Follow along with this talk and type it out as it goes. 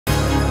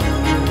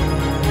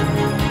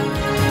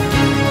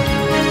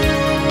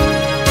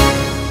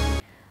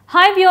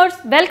Hi viewers,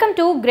 welcome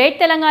to Great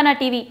Telangana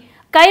TV.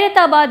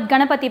 Khairatabad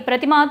Ganapathi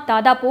Pratima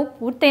దాదాపు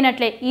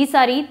పూర్తయినట్లే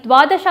ఈసారి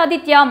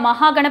ద్వాదశాదిత్య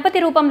మహాగణపతి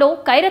రూపంలో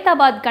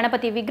ఖైరతాబాద్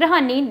గణపతి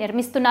విగ్రహాన్ని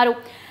నిర్మిస్తున్నారు.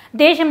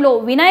 దేశంలో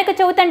వినాయక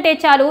చవితి అంటే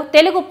చాలు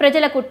తెలుగు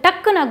ప్రజలకు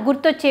టక్కున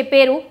గుర్తొచ్చే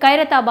పేరు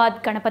ఖైరతాబాద్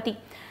గణపతి.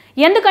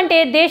 ఎందుకంటే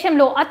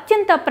దేశంలో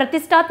అత్యంత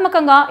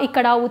ప్రతిష్టాత్మకంగా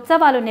ఇక్కడ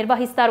ఉత్సవాలు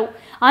నిర్వహిస్తారు.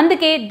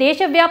 అందుకే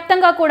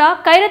దేశవ్యాప్తంగా కూడా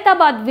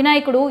ఖైరతాబాద్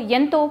వినాయకుడు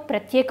ఎంతో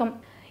ప్రత్యేకం.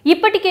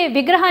 ఇప్పటికే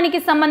విగ్రహానికి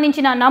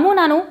సంబంధించిన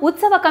నమూనాను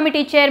ఉత్సవ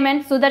కమిటీ చైర్మన్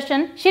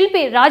సుదర్శన్,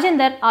 శిల్పి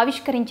రాజేందర్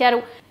ఆవిష్కరించారు.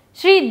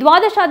 శ్రీ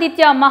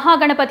ద్వాదశాదిత్య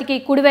మహాగణపతికి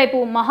కుడివైపు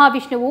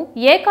మహావిష్ణువు,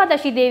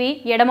 ఏకాదశి దేవి,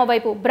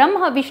 ఎడమవైపు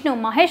బ్రహ్మ విష్ణు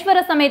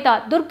మహేశ్వర సమేత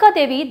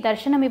దుర్గాదేవి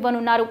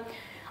దర్శనమివ్వనున్నారు.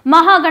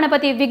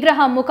 మహాగణపతి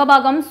విగ్రహ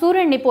ముఖభాగం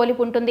సూర్యుడిని పోలి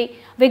ఉంటుంది.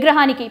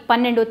 విగ్రహానికి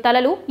 12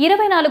 తలలు,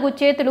 24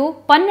 చేతులు,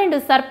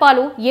 12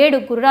 సర్పాలు,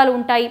 7 గుర్రాలు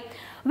ఉంటాయి.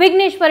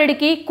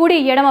 విఘ్నేశ్వరుడికి కుడి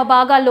ఎడమ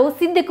భాగాల్లో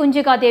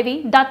సిద్ధికుంజికాదేవి,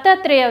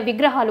 దత్తాత్రేయ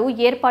విగ్రహాలు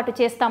ఏర్పాటు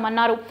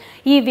చేస్తామన్నారు.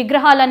 ఈ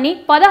విగ్రహాలన్నీ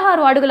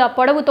 16 అడుగుల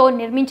పొడవుతో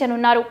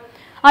నిర్మించనున్నారు.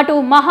 అటు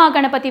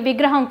మహాగణపతి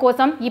విగ్రహం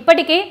కోసం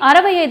ఇప్పటికే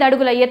 65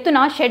 అడుగుల ఎత్తున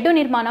షెడ్డు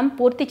నిర్మాణం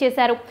పూర్తి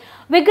చేశారు.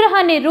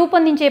 విగ్రహాన్ని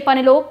రూపొందించే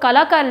పనిలో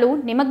కళాకారులు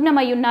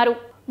నిమగ్నమయ్యున్నారు.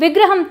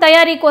 విగ్రహం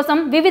తయారీ కోసం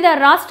వివిధ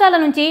రాష్ట్రాల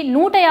నుంచి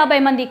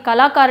 150 మంది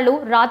కళాకారులు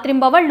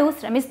రాత్రింబవళ్లు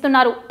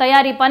శ్రమిస్తున్నారు.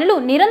 తయారీ పనులు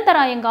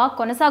నిరంతరాయంగా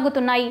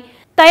కొనసాగుతున్నాయి.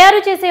 తయారు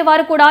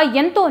చేసేవారు కూడా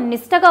ఎంతో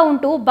నిష్ఠగా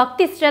ఉంటూ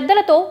భక్తి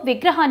శ్రద్ధలతో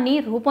విగ్రహాన్ని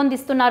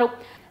రూపొందిస్తున్నారు.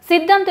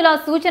 సిద్ధాంతుల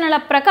సూచనల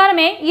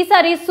ప్రకారమే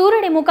ఈసారి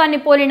సూర్యుడి ముఖాన్ని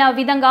పోలిన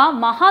విధంగా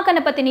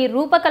మహాగణపతిని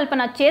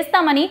రూపకల్పన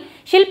చేస్తామని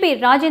శిల్పి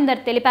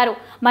రాజేందర్ తెలిపారు.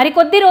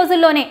 మరికొద్ది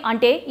రోజుల్లోనే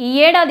అంటే ఈ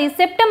ఏడాది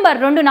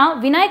సెప్టెంబర్ 2న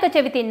వినాయక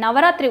చవితి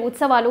నవరాత్రి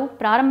ఉత్సవాలు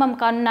ప్రారంభం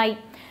కానున్నాయి.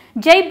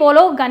 జై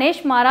బోలో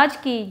గణేష్ మహారాజ్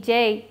కి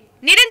జై.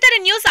 నిరంతర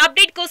న్యూస్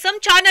అప్డేట్ కోసం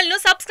ఛానల్ ను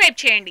సబ్స్క్రైబ్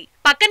చేయండి.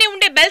 పక్కనే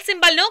ఉండే బెల్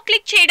సింబల్ ను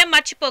క్లిక్ చేయడం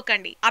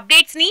మర్చిపోకండి.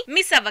 అప్డేట్స్ ని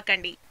మిస్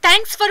అవ్వకండి.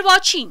 Thanks for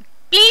watching.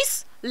 Please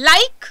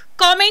like,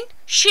 comment,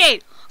 share.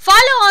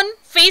 Follow on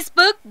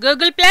Facebook,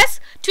 Google+,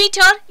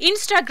 Twitter,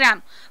 Instagram.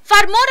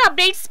 For more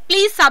updates,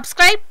 please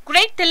subscribe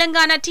Great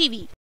Telangana TV.